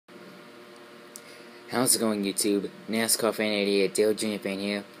How's it going, YouTube? NASCAR Fan 88, Dale Jr. Fan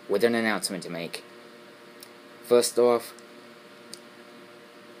here, with an announcement to make. First off,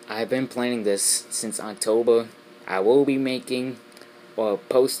 I've been planning this since October. I will be making, or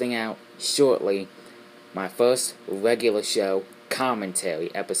posting out shortly, my first regular show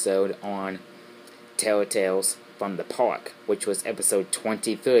commentary episode on Telltales from the Park, which was episode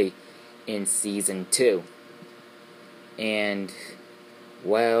 23 in Season 2. And,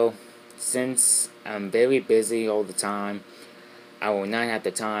 well, since I'm very busy all the time, I will not have the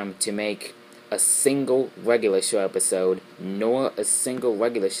time to make a single regular show episode, nor a single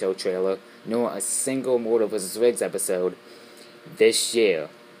regular show trailer, nor a single Mordo VS Riggs episode this year.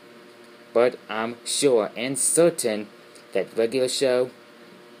 But I'm sure and certain that regular show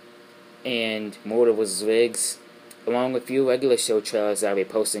and Mordo VS Riggs, along with a few regular show trailers that I'll be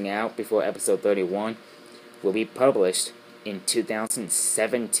posting out before episode 31, will be published in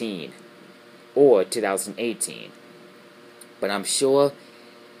 2017 or 2018. But I'm sure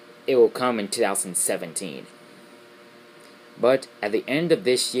it will come in 2017. But at the end of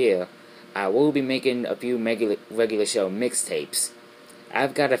this year, I will be making a few regular show mixtapes.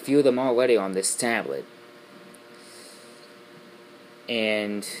 I've got a few of them already on this tablet.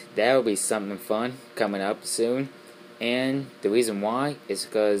 And that will be something fun coming up soon. And the reason why is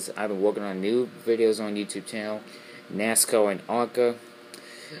because I've been working on new videos on YouTube channel, NASCAR and ARCA,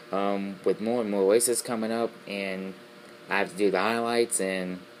 with more and more races coming up, and I have to do the highlights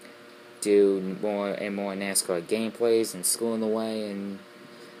and do more and more NASCAR gameplays and schooling away, and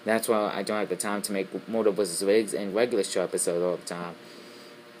that's why I don't have the time to make Mordo VS Riggs and regular show episodes all the time.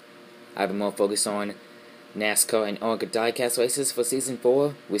 I've been more focused on NASCAR and ARCA diecast races for Season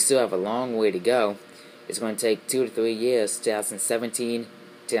 4. We still have a long way to go. It's going to take 2 to 3 years, 2017,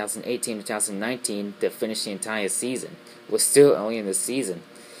 2018, 2019, to finish the entire season. We're still early in the season.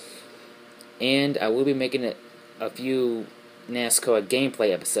 And I will be making a few NASCAR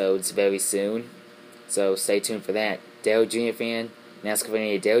gameplay episodes very soon, so stay tuned for that. Dale Jr. Fan, NASCAR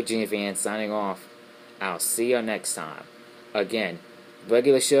Fan, Dale Jr. Fan, signing off. I'll see you next time. Again,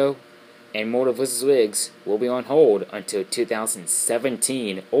 regular show and Mordo VS Riggs will be on hold until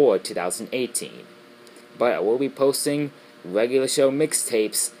 2017 or 2018. But I will be posting regular show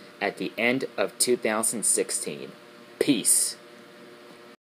mixtapes at the end of 2016. Peace.